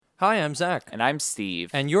Hi, I'm Zach. And I'm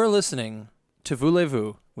Steve. And you're listening to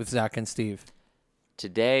Voulez-Vous with Zach and Steve.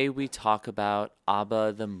 Today we talk about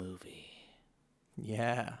ABBA the movie.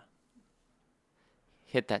 Yeah.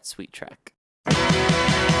 Hit that sweet track.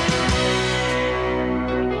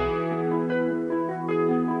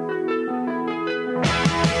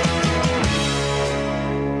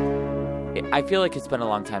 I feel like it's been a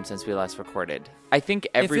long time since we last recorded.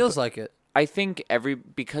 It feels like it.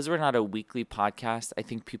 Because we're not a weekly podcast, I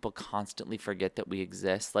think people constantly forget that we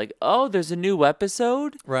exist. Like, oh, there's a new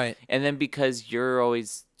episode? Right. And then because you're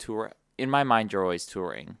always touring, in my mind, you're always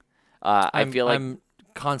touring. I'm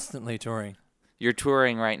constantly touring. You're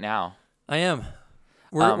touring right now. I am.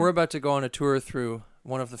 We're about to go on a tour through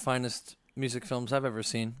one of the finest music films I've ever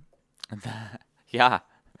seen. Yeah.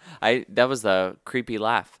 That was the creepy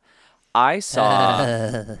laugh. I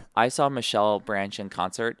saw Michelle Branch in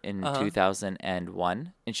concert in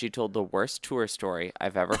 2001, and she told the worst tour story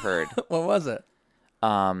I've ever heard. What was it?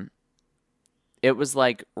 It was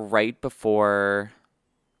like right before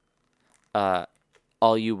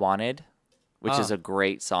All You Wanted, which is a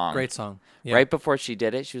great song. Great song. Yeah. Right before she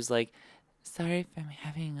did it, she was like, "Sorry if I'm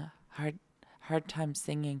having a hard time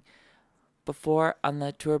singing. Before on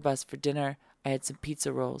the tour bus for dinner, I had some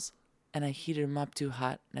pizza rolls. And I heated them up too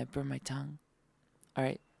hot, and I burned my tongue. All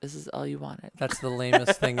right, this is all you wanted." That's the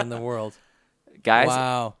lamest thing in the world. Guys,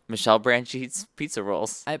 wow. Michelle Branch eats pizza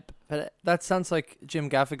rolls. But that sounds like Jim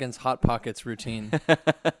Gaffigan's Hot Pockets routine.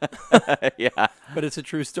 Yeah. But it's a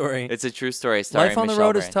true story. It's a true story. Life on the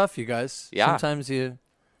road Branch. is tough, you guys. Yeah. Sometimes you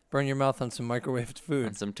burn your mouth on some microwaved food.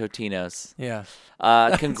 And some Totinos. Yeah.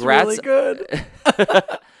 Congrats. That's really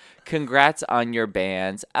good. Congrats on your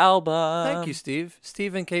band's album. Thank you, Steve.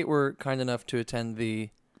 Steve and Kate were kind enough to attend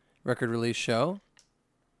the record release show.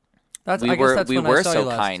 We were so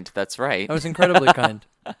kind. That's right. I was incredibly kind.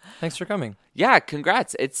 Thanks for coming. Yeah,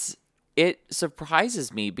 congrats. It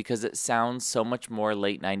surprises me because it sounds so much more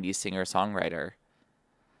late 90s singer-songwriter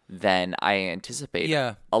than I anticipated.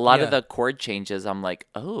 Yeah. A lot of the chord changes, I'm like,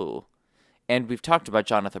 oh. And we've talked about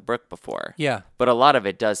Jonathan Brooke before. Yeah. But a lot of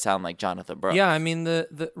it does sound like Jonathan Brooke. Yeah, I mean,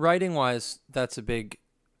 the writing-wise, that's a big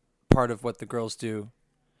part of what the girls do.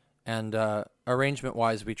 And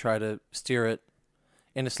arrangement-wise, we try to steer it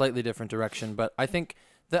in a slightly different direction. But I think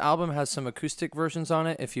the album has some acoustic versions on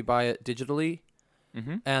it if you buy it digitally.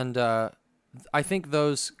 Mm-hmm. And I think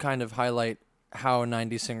those kind of highlight how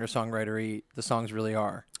 90s singer-songwriter-y the songs really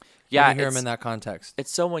are. Yeah, when you hear them in that context.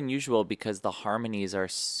 It's so unusual because the harmonies are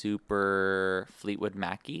super Fleetwood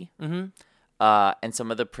Mac-y. Mm-hmm. And some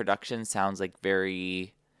of the production sounds like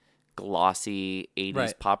very glossy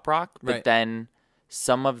 80s pop rock. But then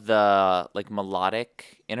some of the like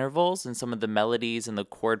melodic intervals and some of the melodies and the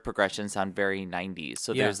chord progression sound very 90s.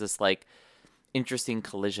 So there's this like interesting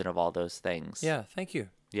collision of all those things. Yeah, thank you.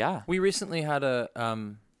 Yeah. We recently had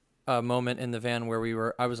a moment in the van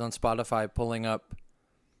where I was on Spotify pulling up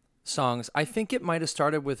songs. I think it might have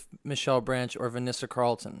started with Michelle Branch or Vanessa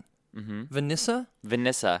Carlton. Mm-hmm.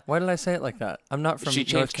 Vanessa? Why did I say it like that? I'm not from North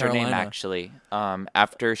Carolina. She changed her name, actually,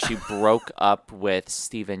 after she broke up with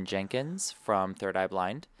Stephen Jenkins from Third Eye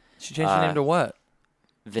Blind. She changed her name to what?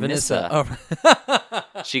 Vanessa.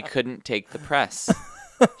 Oh. She couldn't take the press.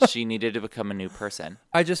 She needed to become a new person.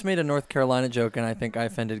 I just made a North Carolina joke, and I think I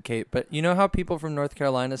offended Kate. But you know how people from North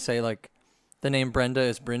Carolina say, like, the name Brenda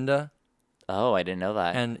is Brenda? Oh, I didn't know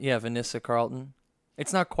that. And yeah, Vanessa Carlton.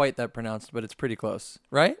 It's not quite that pronounced, but it's pretty close,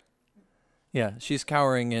 right? Yeah, she's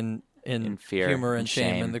cowering in fear, humor and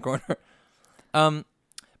shame in the corner.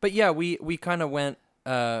 But yeah, we kind of went.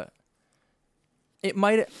 I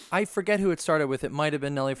forget who it started with. It might have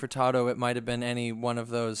been Nelly Furtado. It might have been any one of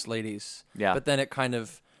those ladies. Yeah. But then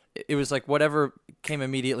it was like whatever came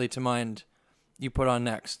immediately to mind, you put on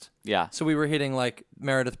next. Yeah. So we were hitting like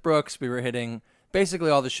Meredith Brooks. We were hitting basically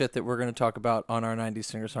all the shit that we're going to talk about on our 90s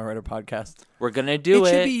singer-songwriter podcast. We're going to do it.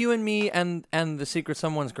 It should be you and me and the Secret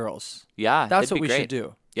Someone's girls. Yeah, that's what we should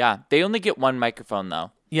do. Yeah, they only get one microphone,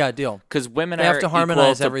 though. Yeah, deal. Because women have to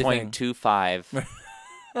harmonize equal everything. To 0.25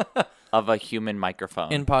 of a human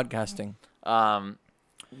microphone. In podcasting.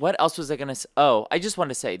 What else was I going to say? Oh, I just want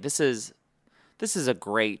to say, this is a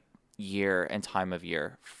great year and time of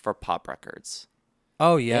year for pop records.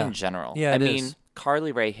 Oh, yeah. In general. Yeah, I mean,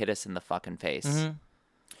 Carly Rae hit us in the fucking face. Mm-hmm.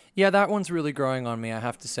 Yeah, that one's really growing on me, I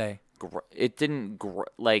have to say. It didn't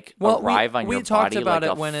arrive on your body like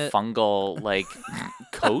a fungal like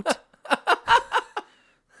coat.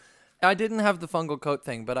 I didn't have the fungal coat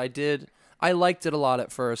thing, but I did. I liked it a lot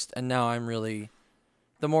at first, and now I'm really.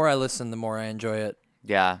 The more I listen, the more I enjoy it.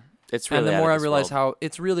 Yeah, it's really. And the more I realize how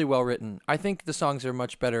it's really well written. I think the songs are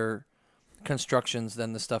much better constructions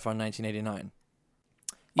than the stuff on 1989.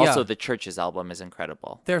 Yeah. Also, the Churches album is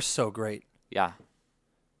incredible. They're so great. Yeah.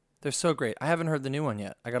 They're so great. I haven't heard the new one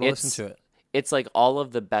yet. I got to listen to it. It's like all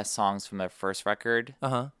of the best songs from their first record.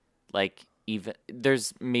 Uh-huh. Like, even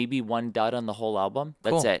there's maybe one dud on the whole album.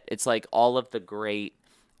 That's Cool. it. It's like all of the great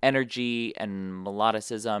energy and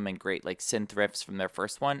melodicism and great like synth riffs from their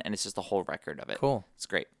first one, and it's just a whole record of it. Cool. It's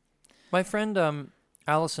great. My friend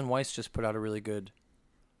Allison Weiss just put out a really good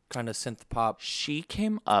kind of synth pop. She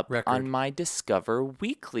came up record. on my Discover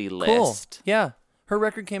Weekly list. Cool. Yeah. Her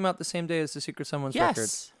record came out the same day as the Secret Someone's record.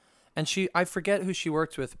 Yes. And I forget who she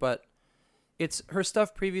worked with, but her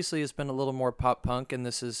stuff previously has been a little more pop punk, and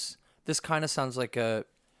this kind of sounds like a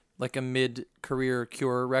mid-career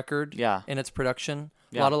Cure record. Yeah. In its production.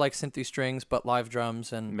 Yeah. A lot of like synthy strings, but live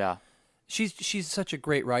drums, and Yeah. she's such a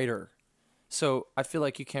great writer. So I feel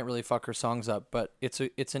like you can't really fuck her songs up, but it's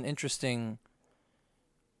an interesting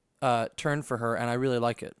turn for her, and I really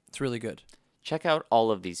like it. It's really good. Check out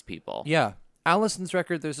all of these people. Yeah. Allison's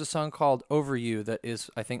record, there's a song called Over You that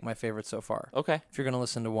is, I think, my favorite so far. Okay. If you're going to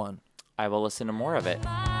listen to one. I will listen to more of it.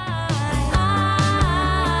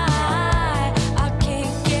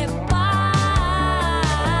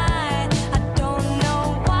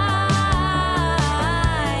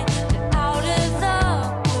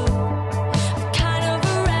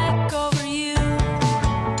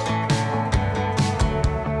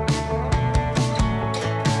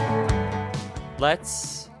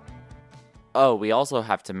 We also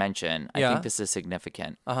have to mention, I think this is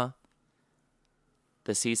significant. Uh-huh.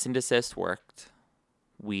 The cease and desist worked.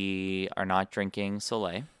 We are not drinking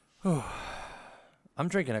Soleil. I'm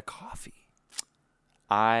drinking a coffee.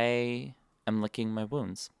 I am licking my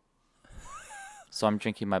wounds. So I'm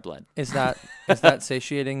drinking my blood. Is that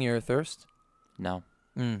satiating your thirst? No.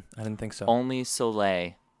 I didn't think so. Only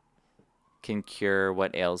Soleil can cure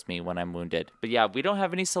what ails me when I'm wounded. But yeah, we don't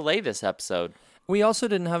have any Soleil this episode. We also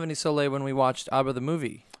didn't have any Soleil when we watched ABBA the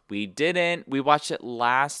movie. We didn't. We watched it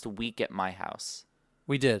last week at my house.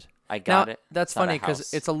 We did. I got now, it. That's funny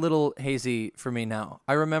because it's a little hazy for me now.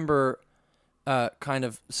 I remember kind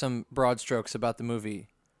of some broad strokes about the movie.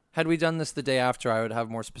 Had we done this the day after, I would have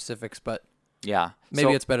more specifics, but yeah,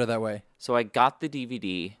 maybe it's better that way. So I got the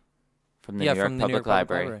DVD from the New York Public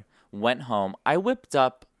Library, went home. I whipped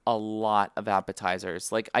up a lot of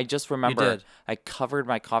appetizers. Like, I just remember I covered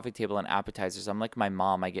my coffee table in appetizers. I'm like my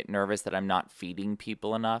mom. I get nervous that I'm not feeding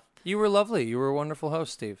people enough. You were lovely. You were a wonderful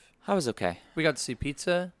host, Steve. I was okay. We got to see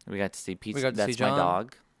pizza. We got to see pizza. We got to That's see John. my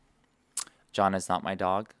dog. John is not my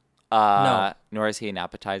dog. No. Nor is he an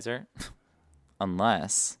appetizer.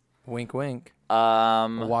 Unless. Wink, wink.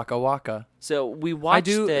 Waka, waka. So we watched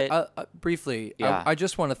it. Briefly, Yeah. I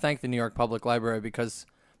just want to thank the New York Public Library because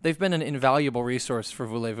they've been an invaluable resource for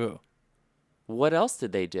Voulez-Vous. What else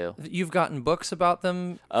did they do? You've gotten books about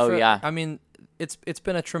them. Yeah. I mean, it's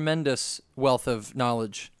been a tremendous wealth of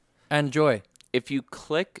knowledge and joy. If you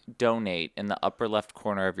click donate in the upper left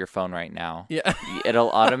corner of your phone right now, Yeah. it'll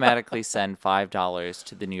automatically send $5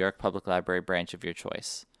 to the New York Public Library branch of your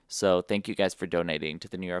choice. So thank you guys for donating to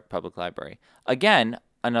the New York Public Library. Again,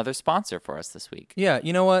 another sponsor for us this week. Yeah,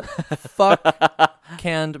 you know what? Fuck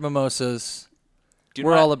canned mimosas.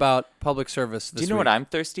 We're all about public service this week. Do you know what I'm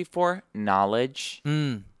thirsty for? Knowledge.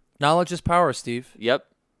 Knowledge is power, Steve. Yep.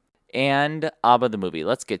 And ABBA the movie.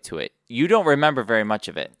 Let's get to it. You don't remember very much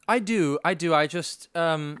of it. I do. I just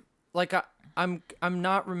I'm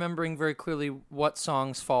not remembering very clearly what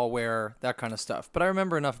songs fall where, that kind of stuff. But I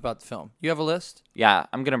remember enough about the film. You have a list? Yeah,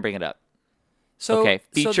 I'm going to bring it up. So okay,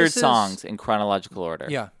 featured so songs in chronological order.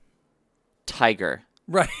 Yeah. Tiger.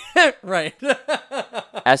 Right. Right.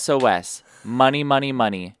 SOS. Money, Money,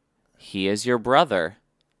 Money. He Is Your Brother.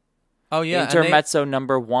 Oh, yeah. Intermezzo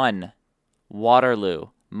number 1. Waterloo.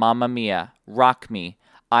 Mamma Mia. Rock Me.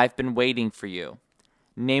 I've Been Waiting for You.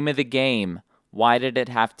 Name of the Game. Why Did It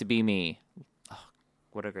Have to Be Me? Oh,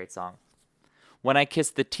 what a great song. When I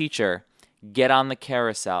Kissed the Teacher. Get on the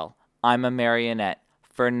Carousel. I'm a Marionette.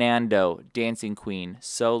 Fernando. Dancing Queen.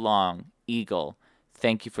 So Long. Eagle.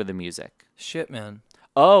 Thank You for the Music. Shit, man.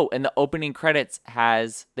 Oh, and the opening credits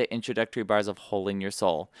has the introductory bars of Hole in Your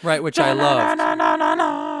Soul. Right, which I loved.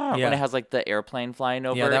 Yeah. When it has like the airplane flying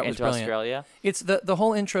over into Australia. It's the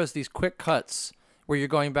whole intro is these quick cuts where you're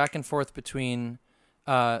going back and forth between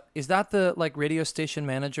is that the like radio station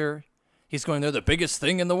manager? He's going, they're the biggest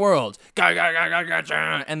thing in the world.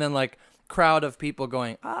 And then like crowd of people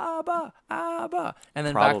going, ABBA, ABBA. And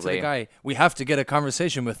then back to the guy, we have to get a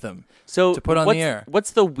conversation with them to put on the air.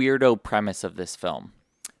 What's the weirdo premise of this film?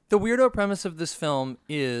 The weirdo premise of this film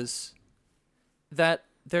is that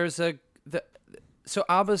there's So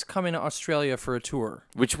ABBA's coming to Australia for a tour.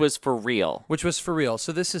 Which was for real.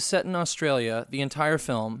 So this is set in Australia, the entire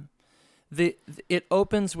film. It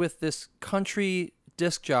opens with this country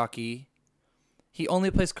disc jockey. He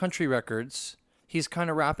only plays country records. He's kind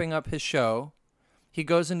of wrapping up his show. He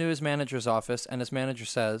goes into his manager's office, and his manager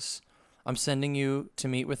says, I'm sending you to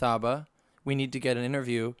meet with ABBA. We need to get an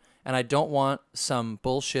interview, and I don't want some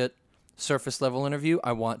bullshit surface-level interview.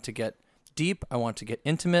 I want to get deep. I want to get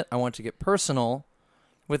intimate. I want to get personal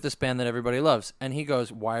with this band that everybody loves. And he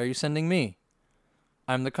goes, why are you sending me?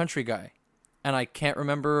 I'm the country guy. And I can't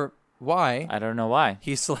remember why. I don't know why.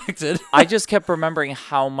 He's selected. I just kept remembering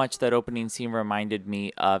how much that opening scene reminded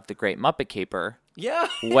me of The Great Muppet Caper. Yeah.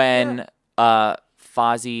 When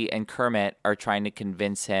Fozzie and Kermit are trying to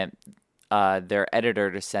convince him, their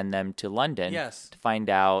editor, to send them to London to find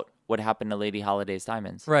out what happened to Lady Holiday's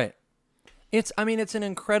diamonds. Right. It's an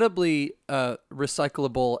incredibly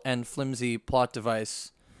recyclable and flimsy plot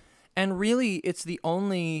device. And really, it's the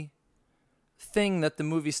only thing that the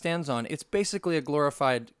movie stands on. It's basically a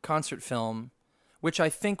glorified concert film, which I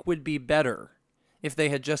think would be better if they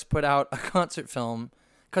had just put out a concert film,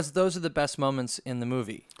 because those are the best moments in the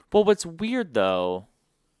movie. Well, what's weird, though,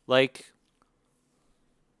 like,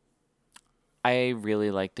 I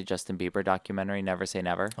really like the Justin Bieber documentary, Never Say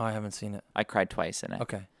Never. Oh, I haven't seen it. I cried twice in it.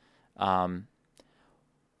 Okay.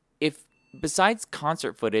 If besides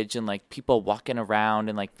concert footage and like people walking around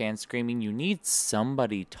and like fans screaming, you need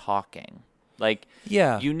somebody talking. Like,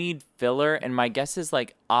 you need filler. And my guess is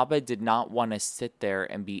like ABBA did not want to sit there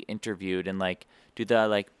and be interviewed and like do the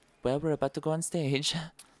like, well, we're about to go on stage.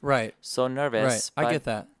 Right. So nervous. Right. I get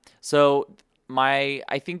that. So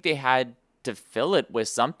I think they had to fill it with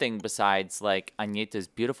something besides like Agneta's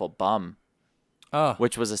beautiful bum. Oh.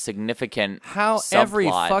 Which was a significant subplot. Every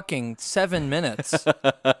fucking 7 minutes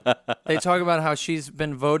they talk about how she's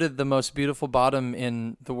been voted the most beautiful bottom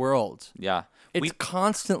in the world. Yeah. It's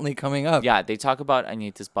constantly coming up. Yeah, they talk about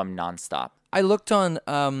Agneta's bum nonstop. I looked on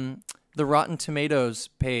the Rotten Tomatoes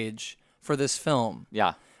page for this film.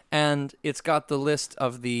 Yeah. And it's got the list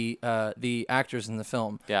of the actors in the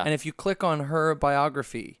film. Yeah. And if you click on her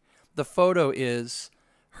biography, the photo is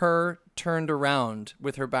her turned around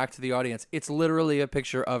with her back to the audience. It's literally a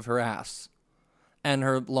picture of her ass and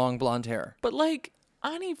her long blonde hair. But like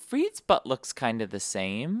Annie Fried's butt looks kind of the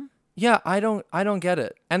same. Yeah, I don't get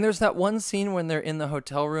it. And there's that one scene when they're in the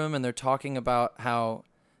hotel room and they're talking about how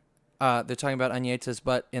Agneta's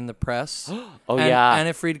butt in the press. Yeah.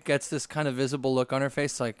 Annie Fried gets this kind of visible look on her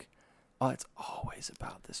face like, oh, it's always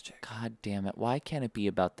about this chick. God damn it. Why can't it be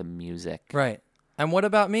about the music? Right. And what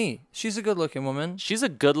about me? She's a good-looking woman. She's a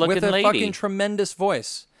good-looking lady. With a fucking tremendous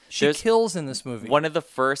voice. She kills in this movie. One of the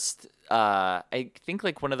first, I think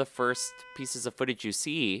like one of the first pieces of footage you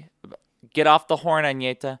see, get off the horn,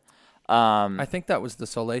 Agneta. I think that was the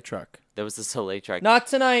Soleil truck. That was the Soleil truck. Not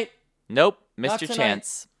tonight. Nope. Missed your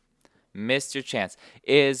chance. Missed your chance.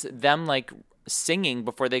 Is them like singing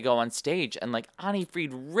before they go on stage, and like Annie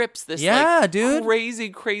Fried rips this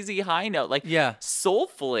dude, crazy high note, like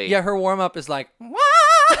soulfully. Yeah, her warm up is like,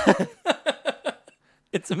 wah!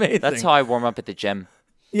 It's amazing. That's how I warm up at the gym.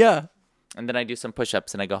 Yeah, and then I do some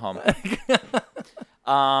push-ups and I go home.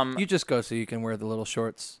 You just go so you can wear the little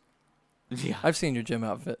shorts. Yeah, I've seen your gym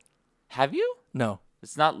outfit. Have you? No,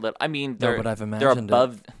 it's not little. I mean, but I've imagined they're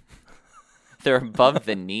above. They're above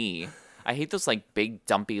the knee. I hate those like big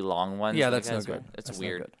dumpy long ones. Yeah, that's no good. That's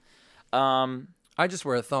weird. I just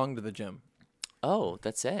wear a thong to the gym. Oh,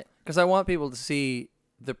 that's it. Because I want people to see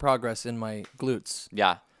the progress in my glutes.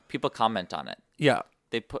 Yeah, people comment on it. Yeah,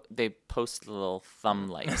 they post little thumb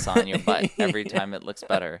likes on your butt every time it looks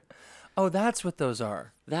better. Oh, that's what those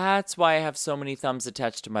are. That's why I have so many thumbs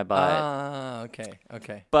attached to my butt. Ah,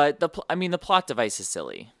 okay. But the plot device is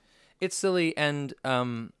silly. It's silly, and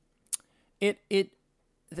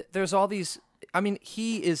there's all these. I mean,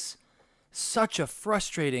 he is such a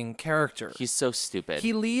frustrating character. He's so stupid.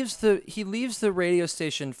 He leaves the radio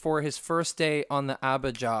station for his first day on the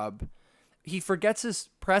ABBA job. He forgets his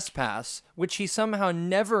press pass, which he somehow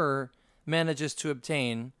never manages to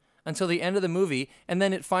obtain until the end of the movie, and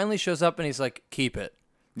then it finally shows up, and he's like, "Keep it."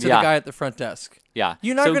 To the guy at the front desk. Yeah.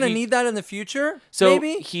 You're not going to need that in the future? So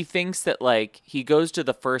maybe? He thinks that, like, he goes to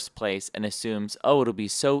the first place and assumes, oh, it'll be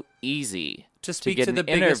so easy to speak get to the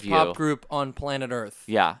biggest pop group on planet Earth.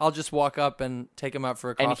 Yeah. I'll just walk up and take him out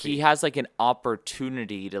for a coffee. And he has, like, an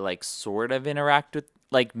opportunity to, like, sort of interact with,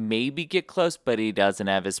 like, maybe get close, but he doesn't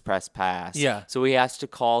have his press pass. Yeah. So he has to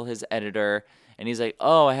call his editor, and he's like,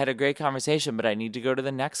 oh, I had a great conversation, but I need to go to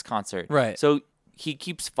the next concert. Right. So he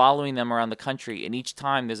keeps following them around the country, and each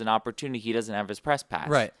time there's an opportunity, he doesn't have his press pass.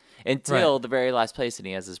 Right. Until the very last place, and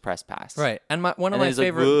he has his press pass. Right. And one of my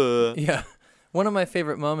favorite one of my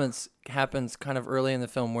favorite moments happens kind of early in the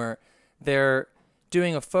film where they're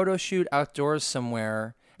doing a photo shoot outdoors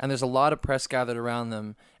somewhere, and there's a lot of press gathered around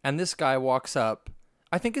them, and this guy walks up.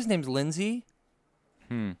 I think his name's Lindsay.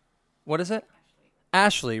 What is it?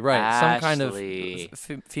 Ashley, right. Ashley. Some kind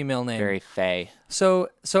of female name. Very fey. So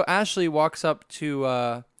Ashley walks up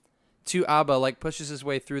to ABBA, like pushes his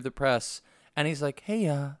way through the press, and he's like, "Hey,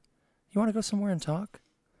 you want to go somewhere and talk?"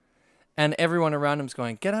 And everyone around him's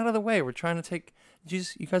going, "Get out of the way. We're trying to take... You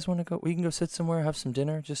guys want to go? We can go sit somewhere, have some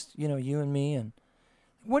dinner, just, you and me." And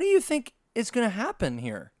what do you think is going to happen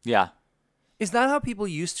here? Yeah. Is that how people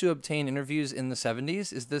used to obtain interviews in the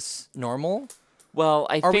 70s? Is this normal? Well,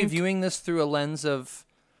 Are we viewing this through a lens of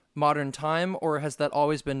modern time, or has that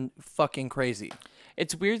always been fucking crazy?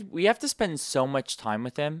 It's weird. We have to spend so much time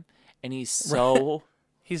with him, and he's so...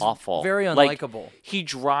 He's awful. Very unlikable. Like, he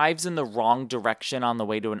drives in the wrong direction on the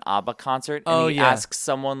way to an ABBA concert, and he asks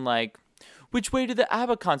someone, like, which way to the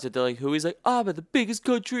ABBA concert? They're like, who? He's like, ABBA, the biggest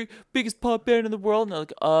country, biggest pop band in the world. And they're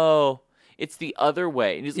like, oh, it's the other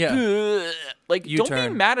way. And he's like, ugh. Like, don't be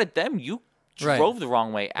mad at them. You drove the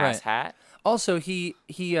wrong way, asshat. Also, he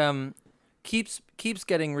keeps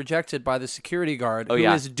getting rejected by the security guard who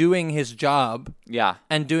is doing his job. Yeah.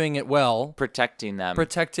 And doing it well. Protecting them.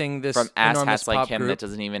 Protecting this from enormous asshats like pop him group that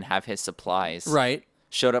doesn't even have his supplies. Right.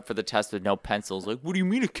 Showed up for the test with no pencils. Like, what do you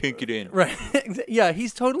mean I can't get in? Right. Yeah,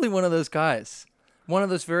 he's totally one of those guys. One of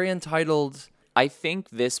those very entitled... I think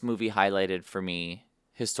this movie highlighted for me,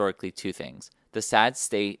 historically, two things. The sad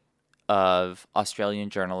state of Australian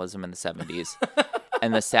journalism in the 70s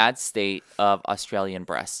and the sad state of Australian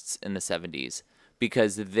breasts in the 70s.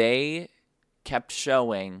 Because they kept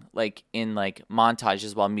showing, like, in, like,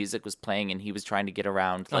 montages while music was playing and he was trying to get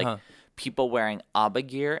around, like, people wearing ABBA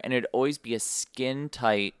gear. And it'd always be a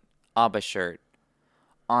skin-tight ABBA shirt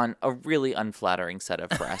on a really unflattering set of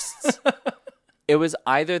breasts. It was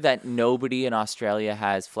either that nobody in Australia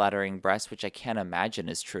has flattering breasts, which I can't imagine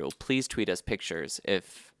is true. Please tweet us pictures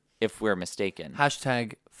if we're mistaken.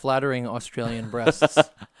 Hashtag flattering Australian breasts.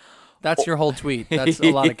 That's your whole tweet. That's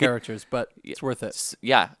a lot of characters, but it's worth it.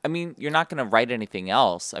 Yeah. I mean, you're not going to write anything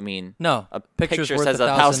else. I mean, no, a picture says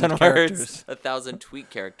 1,000 words, 1,000 tweet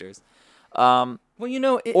characters. Well,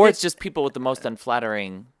 it's just people with the most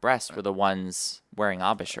unflattering breasts were the ones wearing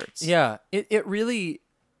ABBA shirts. Yeah. It really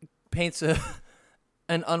paints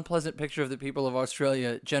an unpleasant picture of the people of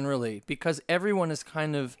Australia generally, because everyone is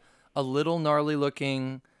kind of a little gnarly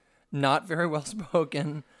looking, not very well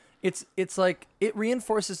spoken. It's like, it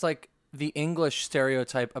reinforces like the English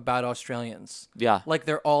stereotype about Australians. Yeah. Like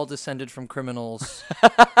they're all descended from criminals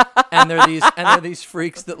and they're these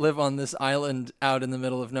freaks that live on this island out in the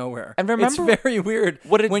middle of nowhere. And remember, it's very weird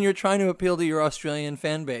when you're trying to appeal to your Australian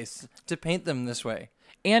fan base to paint them this way.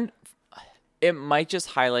 And it might just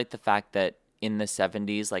highlight the fact that in the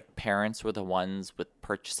 70s, like, parents were the ones with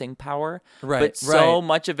purchasing power. Right. But so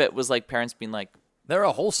much of it was like parents being like, they're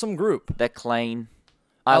a wholesome group. They're clean.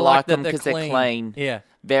 I like them because they're clean. Yeah.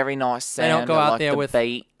 Very nice sound. They don't go out there with,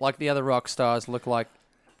 beat. like the other rock stars look like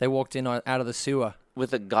they walked in out of the sewer.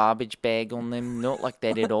 With a garbage bag on them. Not like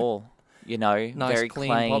that at all. You know, nice, very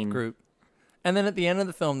clean pop group. And then at the end of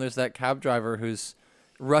the film, there's that cab driver who's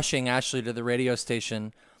rushing Ashley to the radio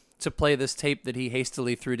station to play this tape that he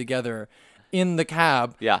hastily threw together in the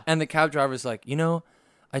cab. Yeah. And the cab driver's like,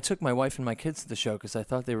 I took my wife and my kids to the show because I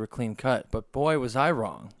thought they were clean cut, but boy, was I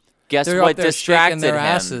wrong. Guess They're what up there distracted shaking their him?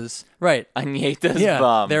 asses. Right. Agneta's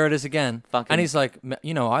bum. There it is again. Fucking... And he's like,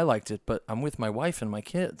 I liked it, but I'm with my wife and my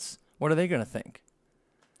kids. What are they going to think?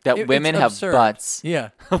 That women have butts.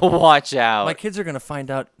 Yeah. Watch out. My kids are going to find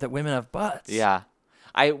out that women have butts. Yeah.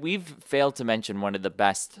 We've failed to mention one of the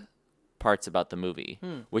best parts about the movie,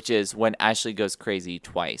 which is when Ashley goes crazy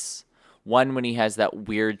twice. One, when he has that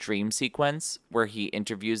weird dream sequence where he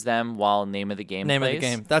interviews them while Name of the Game plays. Name of the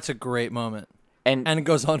Game. That's a great moment. And it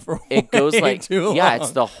goes on for like too long. Yeah,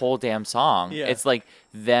 it's the whole damn song. Yeah. It's like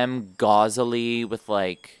them gauzily with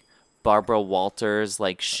like Barbara Walters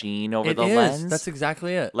like sheen over the lens. That's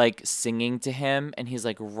exactly it. Like singing to him, and he's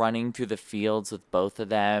like running through the fields with both of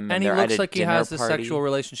them, and he they're looks at a like he has dinner a party. sexual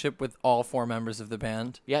relationship with all four members of the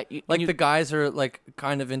band. Yeah, the guys are like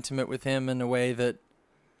kind of intimate with him in a way that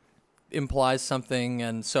implies something,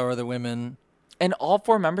 and so are the women. And all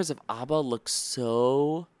four members of ABBA look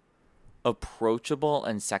so approachable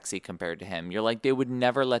and sexy compared to him. You're like, they would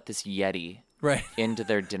never let this Yeti into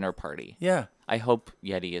their dinner party. Yeah. I hope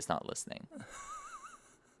Yeti is not listening.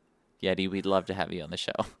 Yeti, we'd love to have you on the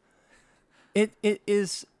show. It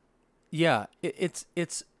is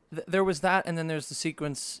There was that, and then there's the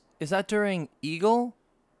sequence. Is that during Eagle?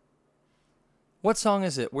 What song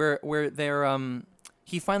is it? Where they're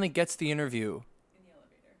he finally gets the interview.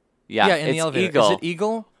 Yeah, in the elevator. Eagle. Is it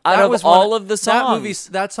Eagle? Out That of was all of the That songs.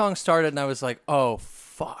 that song started, and I was like, "Oh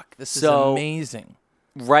fuck, this is amazing."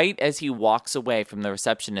 Right as he walks away from the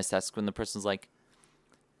receptionist desk, when the person's like,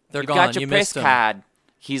 "They're "You've gone. got your You press missed them." card,"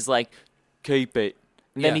 he's like, "Keep it."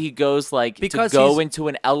 And then Yeah. he goes like Because to go he's- into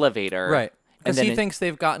an elevator, Right. And Because then he thinks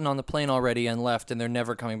they've gotten on the plane already and left, and they're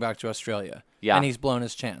never coming back to Australia. Yeah. And he's blown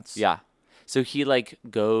his chance. Yeah. So he like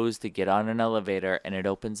goes to get on an elevator, and it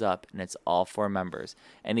opens up, and it's all 4 members.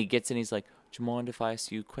 And he gets in, he's like, "Do you mind if I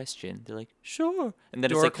ask you a question?" They're like, "Sure." And then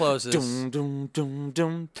Door it's like closes. Dum, dum, dum,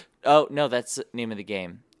 dum. Oh no, that's the name of the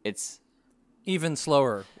game. It's Even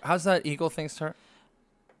slower. How's that Eagle thing start?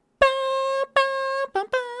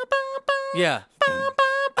 Yeah.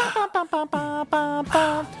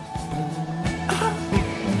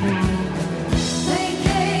 They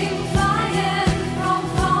came flying from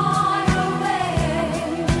far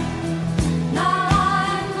away. Now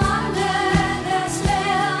I'm under their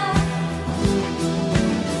spell.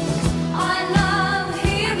 I love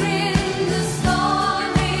hearing the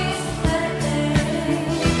stories that they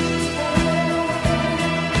tell.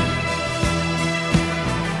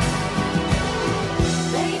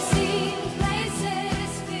 They've seen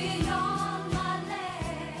places beyond my land.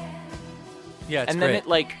 Yeah, it's and great. then it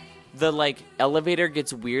like the like elevator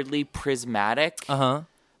gets weirdly prismatic. Uh-huh.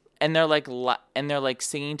 And they're like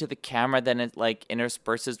singing to the camera. Then it like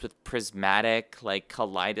intersperses with prismatic, like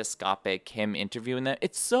kaleidoscopic him interviewing them.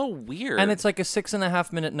 It's so weird. And it's like a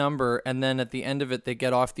 6.5 minute number, and then at the end of it, they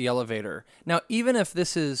get off the elevator. Now, even if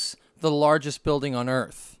this is the largest building on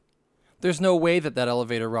Earth, there's no way that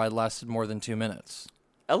elevator ride lasted more than 2 minutes.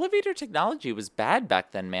 elevator technology was bad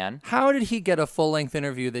back then, man. How did he get a full-length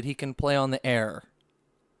interview that he can play on the air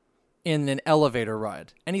in an elevator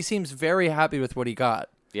ride? And he seems very happy with what he got.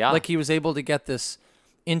 Yeah. Like he was able to get this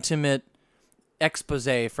intimate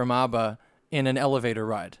expose from ABBA in an elevator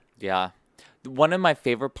ride. Yeah. One of my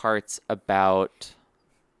favorite parts about...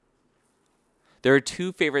 There are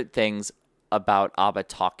 2 favorite things about ABBA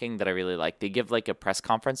talking that I really like. They give like a press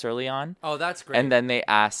conference early on. Oh, that's great. And then they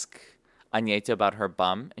ask Agneta about her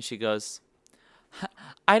bum. And she goes,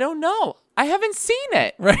 "I don't know. I haven't seen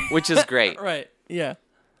it." Right. Which is great. Right. Yeah.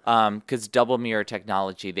 Because double mirror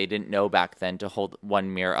technology, they didn't know back then to hold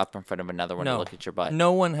one mirror up in front of another one to look at your butt.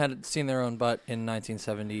 No one had seen their own butt in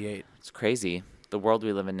 1978. It's crazy. The world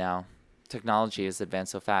we live in now. Technology has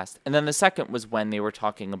advanced so fast. And then the second was when they were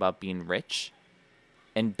talking about being rich.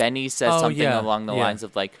 And Benny says something along the lines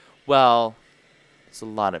of like, well, it's a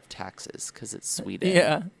lot of taxes because it's Sweden.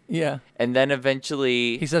 Yeah. Yeah. And then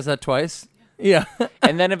eventually... He says that twice? Yeah.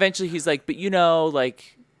 And then eventually he's like, but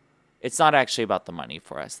like... It's not actually about the money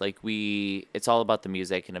for us. Like it's all about the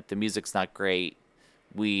music. And if the music's not great,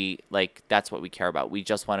 that's what we care about. We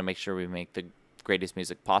just want to make sure we make the greatest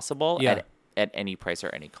music possible at any price or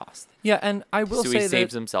any cost. Yeah, and I will so say he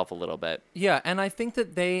saves himself a little bit. Yeah, and I think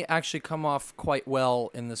that they actually come off quite well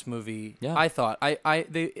in this movie. Yeah. I thought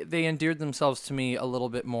they endeared themselves to me a little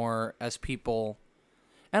bit more as people.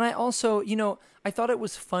 And I also, I thought it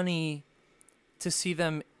was funny to see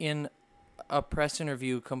them in a press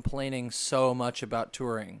interview complaining so much about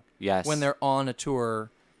touring. Yes. When they're on a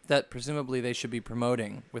tour that presumably they should be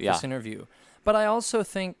promoting with this interview. But I also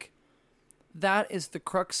think that is the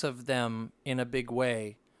crux of them in a big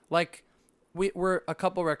way. Like, we're a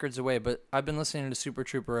couple records away, but I've been listening to Super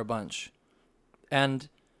Trooper a bunch. And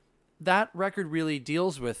that record really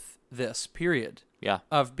deals with this period. Yeah.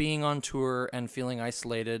 Of being on tour and feeling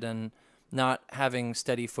isolated and not having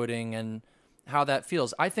steady footing and how that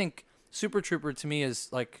feels. I think Super Trooper to me is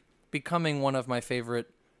like becoming one of my favorite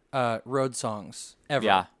road songs ever.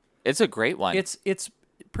 Yeah. It's a great one. It's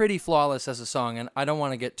pretty flawless as a song, and I don't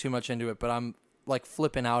want to get too much into it, but I'm like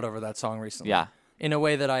flipping out over that song recently. Yeah. In a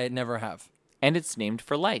way that I never have. And it's named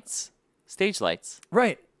for lights. Stage lights.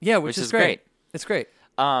 Right. Yeah, which is great. It's great.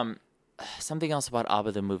 Something else about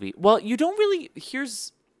ABBA the movie. Well, you don't really...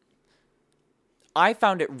 I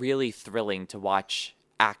found it really thrilling to watch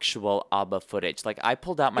actual ABBA footage. Like, I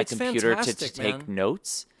pulled out my computer to take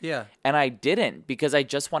notes. Yeah. And I didn't because I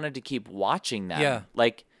just wanted to keep watching them. Yeah.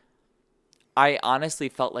 Like, I honestly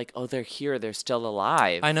felt like, oh, they're here. They're still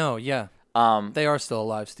alive. I know, yeah. They are still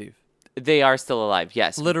alive, Steve. They are still alive,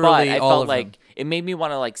 yes. Literally, but I all felt of like them. it made me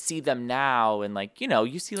want to like see them now, and like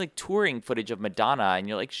you see like touring footage of Madonna, and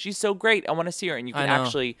you're like, she's so great, I want to see her, and you can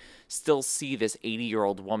actually still see this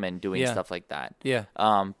 80-year-old woman doing stuff like that. Yeah.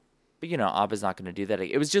 But, ABBA's not going to do that.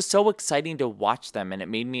 It was just so exciting to watch them, and it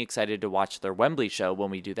made me excited to watch their Wembley show when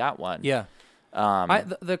we do that one. Yeah.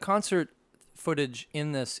 The concert footage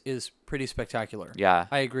in this is pretty spectacular. Yeah.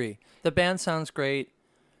 I agree. The band sounds great.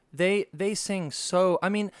 They sing so... I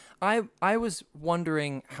mean, I was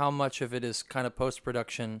wondering how much of it is kind of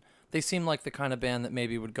post-production. They seem like the kind of band that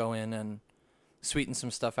maybe would go in and sweeten some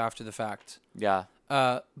stuff after the fact. Yeah.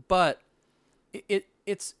 But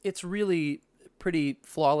it's really pretty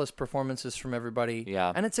flawless performances from everybody.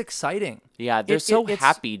 Yeah. And it's exciting. Yeah, they're it's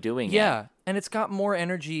happy doing it. Yeah, and it's got more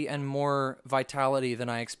energy and more vitality than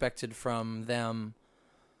I expected from them.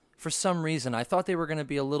 For some reason, I thought they were going to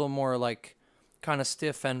be a little more like kind of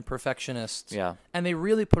stiff and perfectionist. Yeah. And they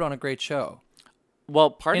really put on a great show.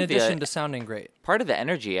 Well, in addition to sounding great. Part of the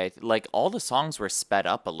energy, like all the songs were sped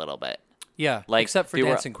up a little bit. Yeah, like except for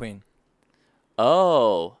Dancing Queen.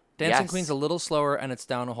 Oh, Dancing Queen's a little slower, and it's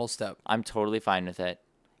down a whole step. I'm totally fine with it.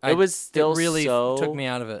 It was still really took me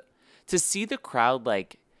out of it. To see the crowd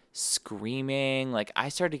like screaming, like I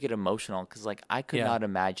started to get emotional because like I could not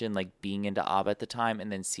imagine like being into ABBA at the time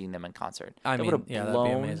and then seeing them in concert. That would have that'd be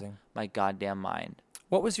blown amazing. my goddamn mind.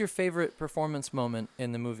 What was your favorite performance moment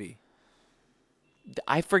in the movie?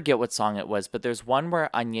 I forget what song it was, but there's one where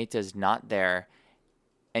Agneta's not there.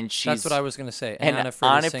 And that's what I was going to say. And Anna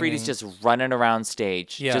Frida's just running around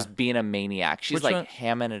stage, just being a maniac. She's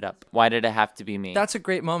hamming it up. Why did it have to be me? That's a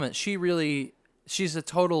great moment. She's a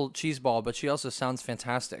total cheeseball, but she also sounds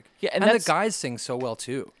fantastic. Yeah, and the guys sing so well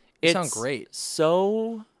too. They sound great. It's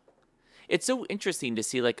so interesting to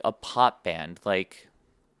see like a pop band. Like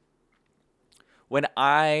when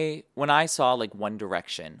I saw like One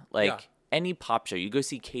Direction, like any pop show, you go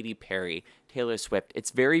see Katy Perry, Taylor Swift,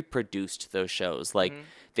 it's very produced, those shows. Like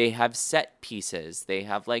they have set pieces, they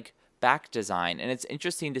have like back design, and it's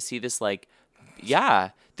interesting to see this like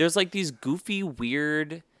there's like these goofy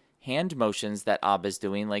weird hand motions that ABBA's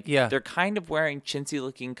doing. Like they're kind of wearing chintzy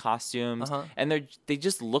looking costumes and they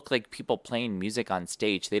just look like people playing music on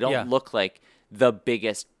stage. They don't look like the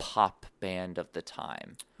biggest pop band of the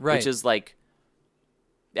time. Right. Which is like,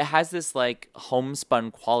 it has this like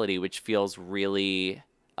homespun quality which feels really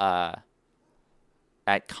not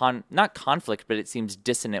conflict, but it seems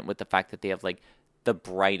dissonant with the fact that they have like the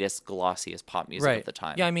brightest, glossiest pop music of the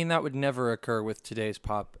time. Yeah, I mean that would never occur with today's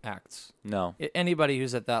pop acts. No. Anybody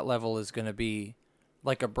who's at that level is going to be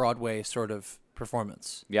like a Broadway sort of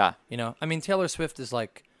performance. Yeah. I mean Taylor Swift is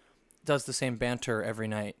like does the same banter every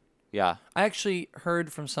night. Yeah. I actually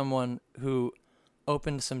heard from someone who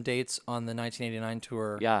opened some dates on the 1989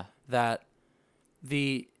 tour. Yeah. That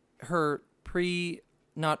her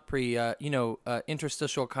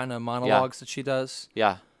interstitial kind of monologues that she does.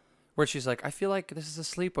 Yeah. Where she's like, I feel like this is a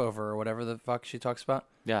sleepover or whatever the fuck she talks about.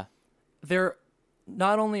 Yeah. They're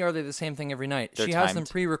not only are they the same thing every night, she has them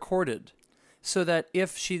pre-recorded so that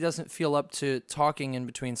if she doesn't feel up to talking in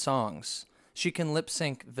between songs, she can lip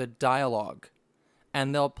sync the dialogue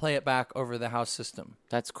and they'll play it back over the house system.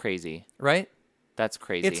 That's crazy. Right? That's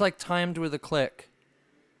crazy. It's like timed with a click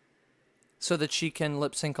so that she can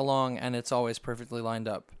lip sync along and it's always perfectly lined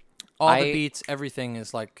up. All the beats, everything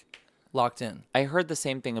is like locked in. I heard the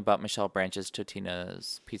same thing about Michelle Branch's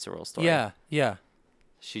Totina's Pizza Roll story. Yeah, yeah.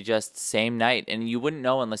 She just, same night, and you wouldn't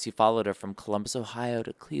know unless you followed her from Columbus, Ohio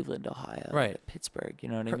to Cleveland, Ohio. Right. To Pittsburgh, you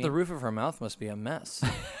know what I mean? The roof of her mouth must be a mess.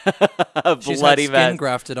 She's had skin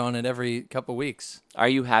grafted on it every couple weeks. Are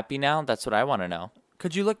you happy now? That's what I want to know.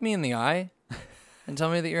 Could you look me in the eye and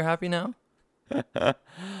tell me that you're happy now?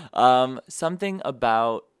 Something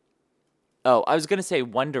about... Oh, I was going to say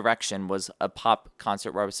One Direction was a pop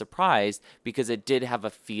concert where I was surprised because it did have a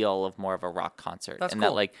feel of more of a rock concert. That's and cool.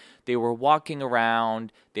 That like they were walking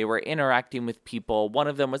around, they were interacting with people. One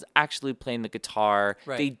of them was actually playing the guitar.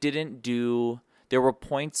 Right. They didn't do, there were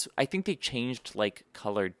points, I think they changed like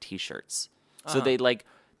colored t-shirts. So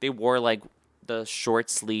they wore like the short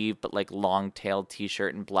sleeve but like long-tailed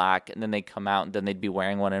t-shirt in black, and then they come out and then they'd be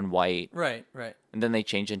wearing one in white. Right, right. And then they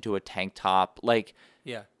change into a tank top. Like,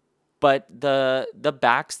 yeah. But the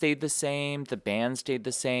back stayed the same. The band stayed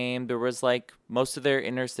the same. There was like most of their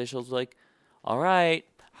interstitials were like, all right,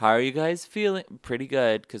 how are you guys feeling? Pretty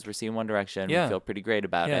good because we're seeing One Direction. Yeah. We feel pretty great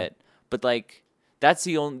about it. But like that's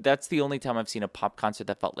the only time I've seen a pop concert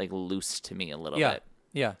that felt like loose to me a little bit.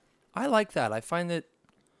 Yeah. I like that. I find it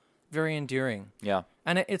very endearing. Yeah.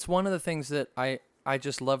 And it's one of the things that I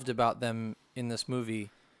just loved about them in this movie.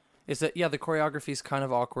 Is that, the choreography's kind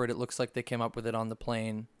of awkward. It looks like they came up with it on the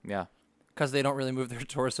plane. Yeah. Because they don't really move their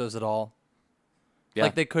torsos at all. Yeah.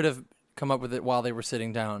 Like they could have come up with it while they were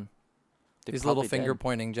sitting down. These little finger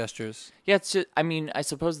pointing gestures. Yeah, it's just, I mean, I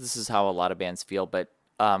suppose this is how a lot of bands feel, but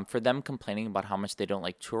for them complaining about how much they don't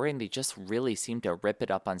like touring, they just really seem to rip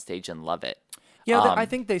it up on stage and love it. Yeah, I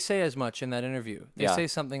think they say as much in that interview. They Yeah. say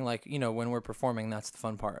something like, when we're performing, that's the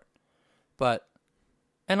fun part. But,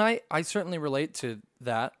 and I certainly relate to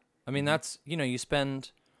that. I mean, that's, you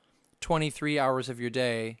spend 23 hours of your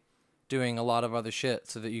day doing a lot of other shit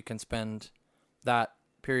so that you can spend that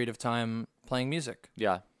period of time playing music.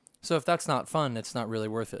 Yeah. So if that's not fun, it's not really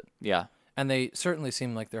worth it. Yeah. And they certainly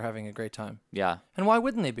seem like they're having a great time. Yeah. And why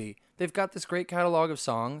wouldn't they be? They've got this great catalog of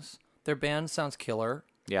songs. Their band sounds killer.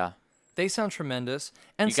 Yeah. They sound tremendous.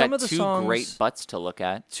 And You some got of the two songs, great butts to look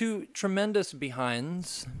at. two tremendous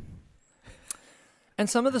behinds. And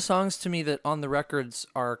some of the songs to me that on the records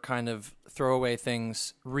are kind of throwaway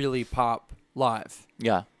things really pop live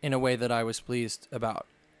Yeah. in a way that I was pleased about.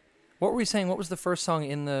 What were we saying? What was the first song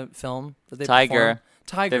in the film that they Tiger. performed?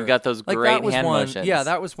 Tiger. They've got those Like, great that was hand one, motions. Yeah,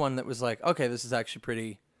 that was one that was like, okay, this is actually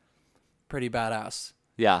pretty badass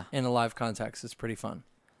Yeah. in a live context. It's pretty fun.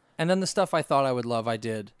 And then the stuff I thought I would love, I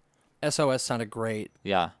did. SOS sounded great.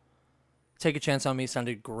 Yeah. Take a Chance on Me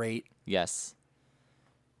sounded great. Yes.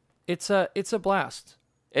 It's a blast.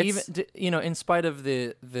 It's Even in spite of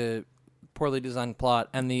the poorly designed plot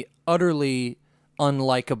and the utterly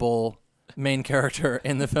unlikable main character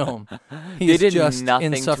in the film. they He's did just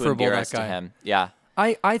nothing to insufferable, endear that us to guy. him. Yeah.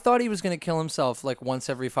 I thought he was going to kill himself like once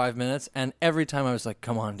every 5 minutes, and every time I was like,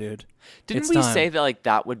 come on, dude. Didn't It's we time. say that like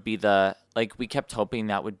that would be we kept hoping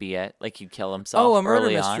that would be it? Like he'd kill himself. Oh, a murder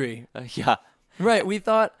early on? mystery. Yeah. Right, we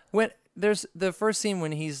thought when there's the first scene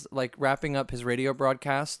when he's like wrapping up his radio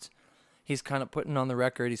broadcast, he's kind of putting on the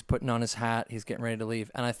record, he's putting on his hat, he's getting ready to leave,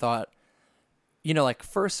 and I thought, like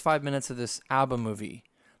first 5 minutes of this ABBA movie,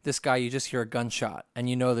 this guy, you just hear a gunshot and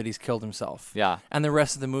you know that he's killed himself. Yeah. And the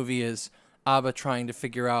rest of the movie is ABBA trying to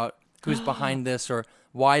figure out who's behind this or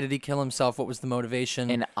why did he kill himself, what was the motivation.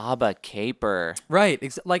 An ABBA caper. Right,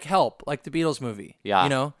 like Help, like the Beatles movie.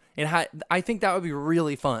 Yeah. I think that would be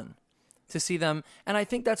really fun to see them, and I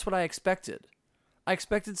think that's what I expected. I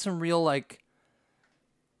expected some real like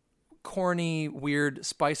corny, weird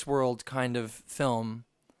Spice World kind of film,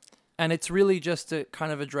 and it's really just a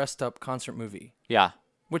kind of a dressed up concert movie, Yeah.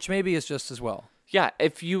 which maybe is just as well. Yeah.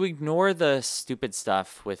 If you ignore the stupid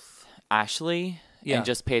stuff with Ashley Yeah. and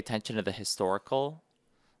just pay attention to the historical,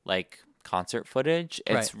 like concert footage,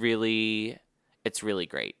 it's Right. really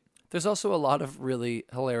great. There's also a lot of really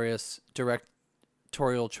hilarious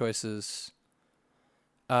directorial choices.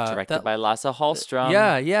 Directed by Lasse Hallström.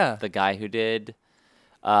 Yeah. The guy who did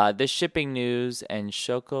The Shipping News and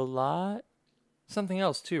Chocolat. Something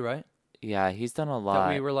else too, right? Yeah, he's done a lot.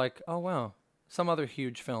 That we were like, oh wow, some other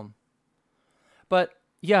huge film. But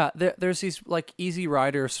yeah, there's these like Easy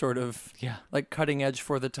Rider sort of Yeah. like cutting edge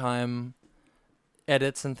for the time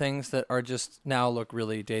edits and things that are just now look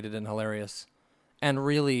really dated and hilarious and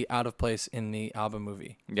really out of place in the ABBA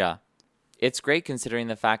movie. Yeah. It's great considering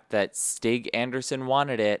the fact that Stig Anderson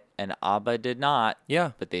wanted it and ABBA did not.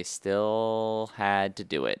 Yeah. But they still had to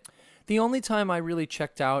do it. The only time I really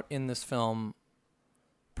checked out in this film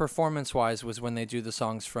performance-wise was when they do the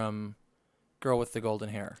songs from Girl with the Golden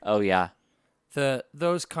Hair. Oh, yeah.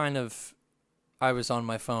 Those kind of, I was on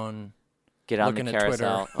my phone. Get on the Looking at Twitter.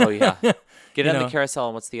 carousel. Oh, yeah. Get You on know. the carousel.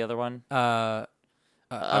 And what's the other one? I'm a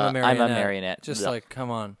I'm Marionette. a Marionette. Just Ugh. like, come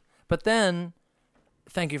on. But then,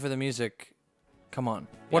 Thank You for the Music. Come on.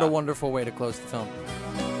 What a Yeah. wonderful way to close the film.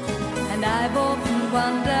 And I've often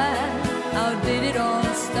wondered, how did it all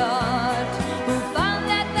start? Who found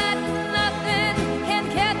that nothing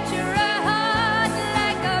can capture a heart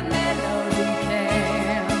like a melody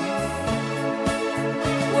can?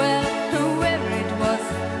 Well, whoever it was,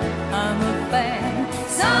 I'm a fan.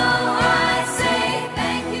 So I say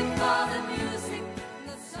thank you for the music,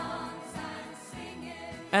 the songs I'm singing.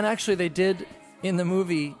 And actually, they did, in the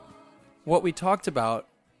movie, what we talked about,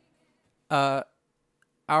 our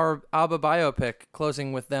ABBA biopic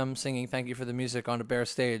closing with them singing Thank You for the Music on a bare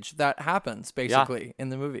stage. That happens, basically, in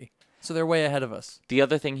the movie. So they're way ahead of us. The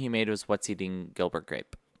other thing he made was What's Eating Gilbert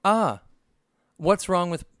Grape. What's wrong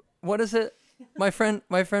with, what is it? My friend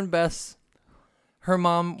Bess, her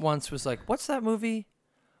mom once was like, what's that movie?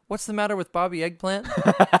 What's the matter with Bobby Eggplant?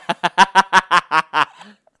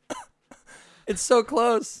 It's so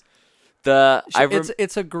close.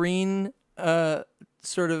 It's a green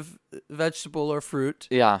sort of vegetable or fruit.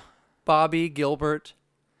 Yeah. Bobby, Gilbert.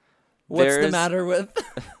 What's the There's- matter with?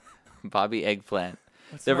 Bobby Eggplant.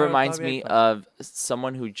 What's the That matter with reminds Bobby me Eggplant? of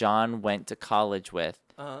someone who John went to college with.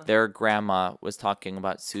 Their grandma was talking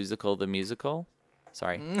about Seussical the musical.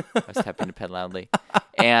 Sorry, I was tapping the pen loudly.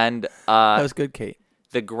 And That was good, Kate.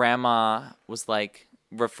 the grandma was like,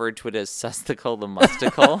 referred to it as Sustical the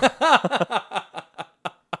Mustical.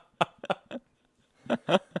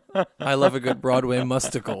 I love a good Broadway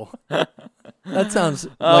musticle. That sounds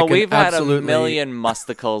like we've an had absolutely... a million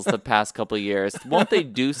musticles the past couple of years. Won't they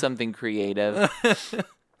do something creative?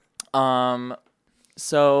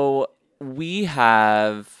 So we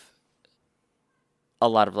have a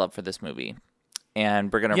lot of love for this movie,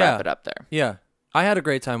 and we're going to wrap it up there. Yeah. I had a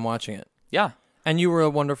great time watching it. Yeah. And you were a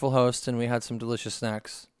wonderful host, and we had some delicious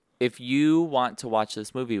snacks. If you want to watch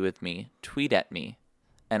this movie with me, tweet at me,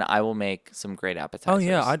 and I will make some great appetizers. Oh,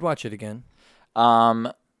 yeah, I'd watch it again.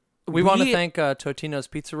 We want to thank Totino's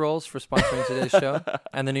Pizza Rolls for sponsoring today's show,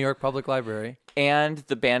 and the New York Public Library. And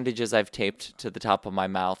the bandages I've taped to the top of my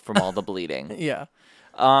mouth from all the bleeding. Yeah.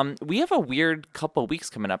 We have a weird couple weeks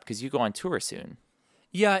coming up because you go on tour soon.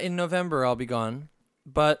 Yeah, in November I'll be gone,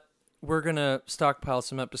 but we're going to stockpile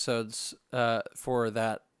some episodes for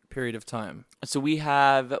that period of time. So we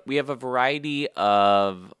have a variety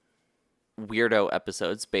of weirdo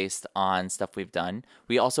episodes based on stuff we've done.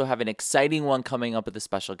 We also have an exciting one coming up with a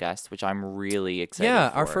special guest, which I'm really excited for. Yeah,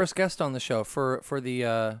 our first guest on the show for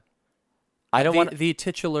the the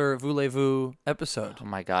titular Voulez-Vous episode. Oh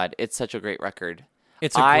my God, it's such a great record.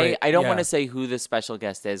 It's I don't want to say who the special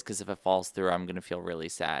guest is because if it falls through, I'm going to feel really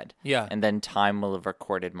sad. Yeah. And then time will have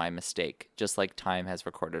recorded my mistake, just like time has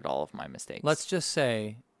recorded all of my mistakes. Let's just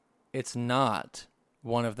say it's not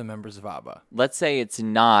one of the members of ABBA. Let's say it's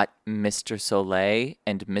not Mr. Soleil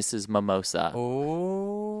and Mrs. Mimosa.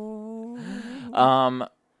 Oh.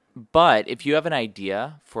 But if you have an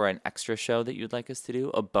idea for an extra show that you'd like us to do,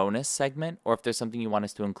 a bonus segment, or if there's something you want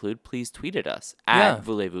us to include, please tweet at us at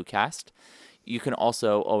Voulez-Vous Cast. You can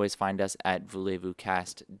also always find us at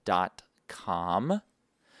voulezvouscast.com.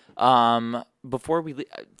 Before we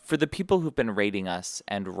for the people who've been rating us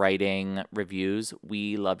and writing reviews,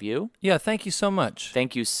 we love you. Yeah, thank you so much.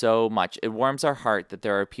 Thank you so much. It warms our heart that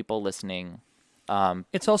there are people listening.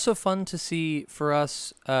 It's also fun to see for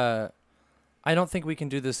us. I don't think we can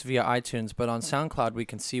do this via iTunes, but on SoundCloud we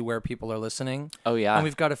can see where people are listening. Oh yeah, and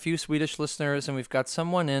we've got a few Swedish listeners, and we've got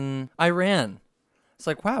someone in Iran. It's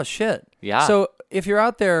like, wow, shit. Yeah. So if you're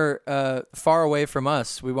out there far away from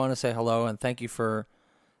us, we want to say hello and thank you for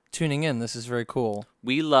tuning in. This is very cool.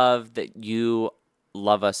 We love that you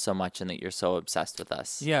love us so much and that you're so obsessed with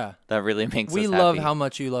us. Yeah. That really makes us happy. We love how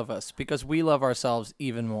much you love us because we love ourselves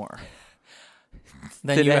even more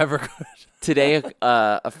than you ever could. Today,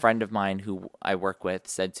 a friend of mine who I work with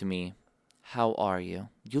said to me, "How are you?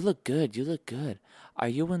 You look good. You look good. Are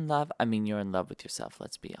you in love? I mean, you're in love with yourself.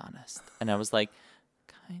 Let's be honest." And I was like,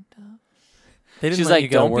 kind of. She's like,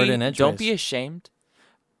 don't be ashamed.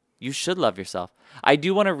 You should love yourself. I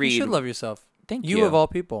do want to read. You should love yourself. Thank you. You of all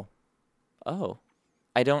people. Oh,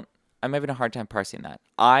 I'm having a hard time parsing that.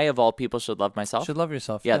 I of all people should love myself. Should love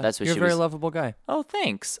yourself. Yeah, that's what you're she a very was. lovable guy. Oh,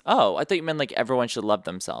 thanks. Oh, I thought you meant like everyone should love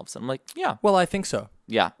themselves. I'm like, yeah. Well, I think so.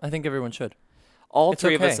 Yeah. I think everyone should. All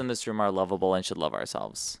three of us in this room are lovable and should love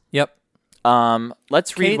ourselves. Yep.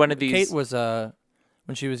 Let's read one of these. Kate was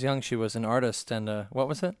when she was young, she was an artist and what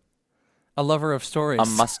was it? A lover of stories. A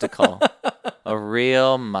musticle. A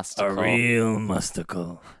real musticle. A real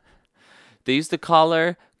musticle. They used to call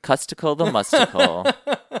her Custicle the Musticle.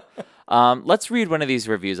 Let's read one of these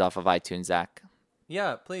reviews off of iTunes, Zach.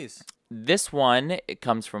 Yeah, please. This one, it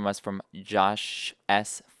comes from us from Josh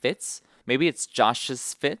S. Fitz. Maybe it's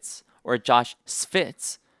Josh's Fitz or Josh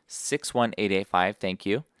Spitz 61885. Thank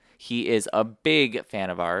you. He is a big fan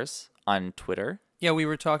of ours on Twitter. Yeah, we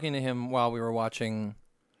were talking to him while we were watching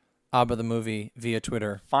ABBA the movie via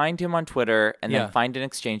Twitter. Find him on Twitter and then find an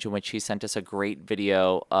exchange in which he sent us a great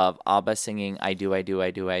video of ABBA singing I Do, I Do,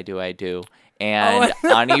 I Do, I Do, I Do. And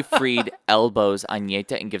Ani Fried elbows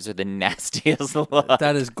Agneta and gives her the nastiest look.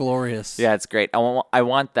 That is glorious. Yeah, it's great. I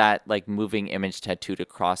want that like moving image tattooed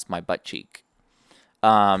across my butt cheek.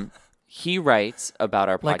 He writes about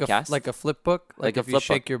our podcast. Like a flip book? Like if you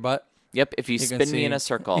shake your butt? Yep, if you spin me in a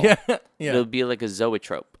circle, it'll be like a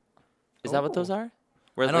zoetrope. Is that what those are?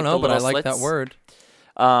 I don't know, but I like that word.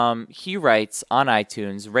 He writes on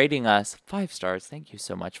iTunes, rating us 5 stars. Thank you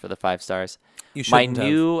so much for the 5 stars. You My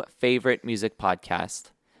new favorite music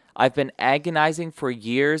podcast. I've been agonizing for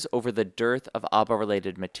years over the dearth of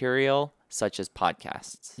ABBA-related material, such as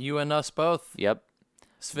podcasts. You and us both. Yep.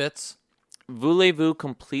 Svitz. Voulez-Vous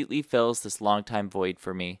completely fills this long-time void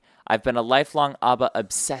for me. I've been a lifelong ABBA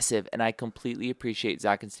obsessive, and I completely appreciate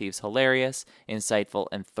Zach and Steve's hilarious, insightful,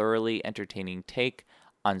 and thoroughly entertaining take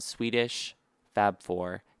on Swedish Fab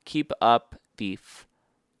Four. Keep up the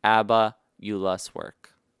ABBA Julas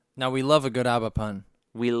work. Now, we love a good ABBA pun.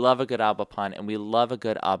 We love a good ABBA pun, and we love a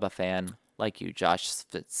good ABBA fan like you, Josh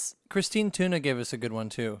Spitz. Christine Tuna gave us a good one,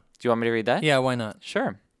 too. Do you want me to read that? Yeah, why not?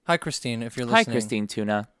 Sure. Hi, Christine, if you're listening. Hi, Christine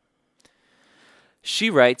Tuna.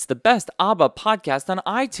 She writes the best ABBA podcast on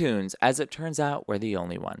iTunes. As it turns out, we're the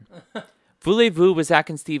only one. Voulez-Vous with Zach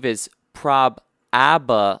and Steve is probably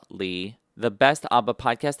the best ABBA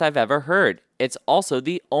podcast I've ever heard. It's also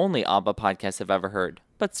the only ABBA podcast I've ever heard,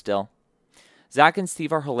 but still. Zach and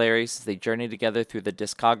Steve are hilarious as they journey together through the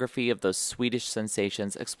discography of those Swedish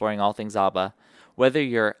sensations, exploring all things ABBA. Whether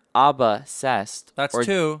you're ABBA-cessed... That's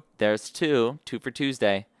two. There's two for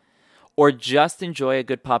Tuesday. Or just enjoy a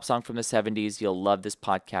good pop song from the 70s, you'll love this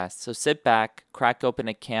podcast. So sit back, crack open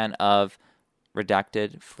a can of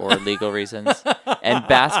redacted for legal reasons, and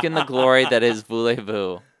bask in the glory that is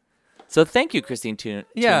Voulez-Vous. So thank you, Christine, Tuna,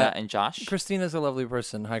 and Josh. Christine is a lovely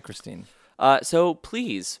person. Hi, Christine. So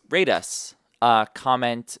please rate us,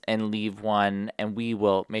 comment, and leave one, and we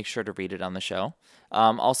will make sure to read it on the show.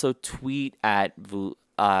 Also, tweet at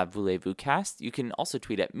Voulez-Vous Cast. You can also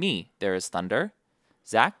tweet at me. There is Thunder.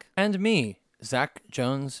 Zach? And me, Zach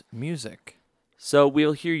Jones Music. So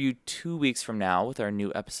we'll hear you 2 weeks from now with our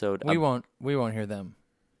new episode. We won't hear them.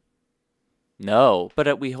 No,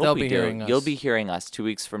 but we hope They'll we be do. hearing us. You'll be hearing us 2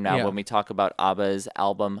 weeks from now when we talk about ABBA's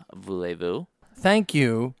album Voulez-Vous. Thank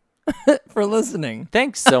you for listening.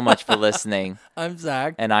 Thanks so much for listening. I'm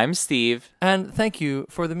Zach. And I'm Steve. And thank you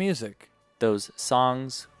for the music. Those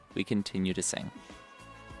songs we continue to sing.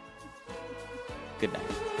 Good night.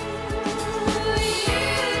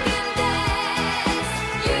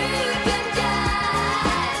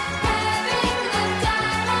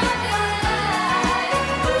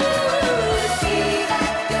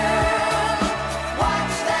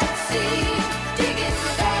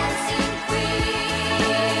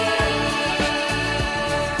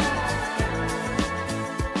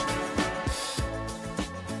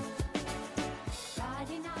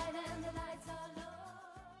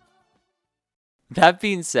 That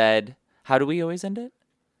being said, how do we always end it?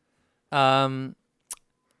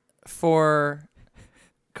 For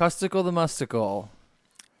Custicle the Musticle,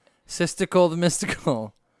 Sisticle the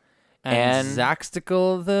Mystical, and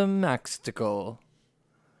Zaxticle the Maxticle.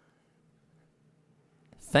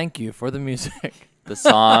 Thank you for the music. The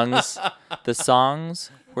songs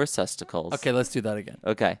were susticles. Okay, let's do that again.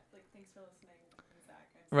 Okay. Thanks for listening, Zach.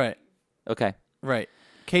 Right. Okay. Right.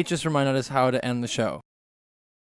 Kate just reminded us how to end the show.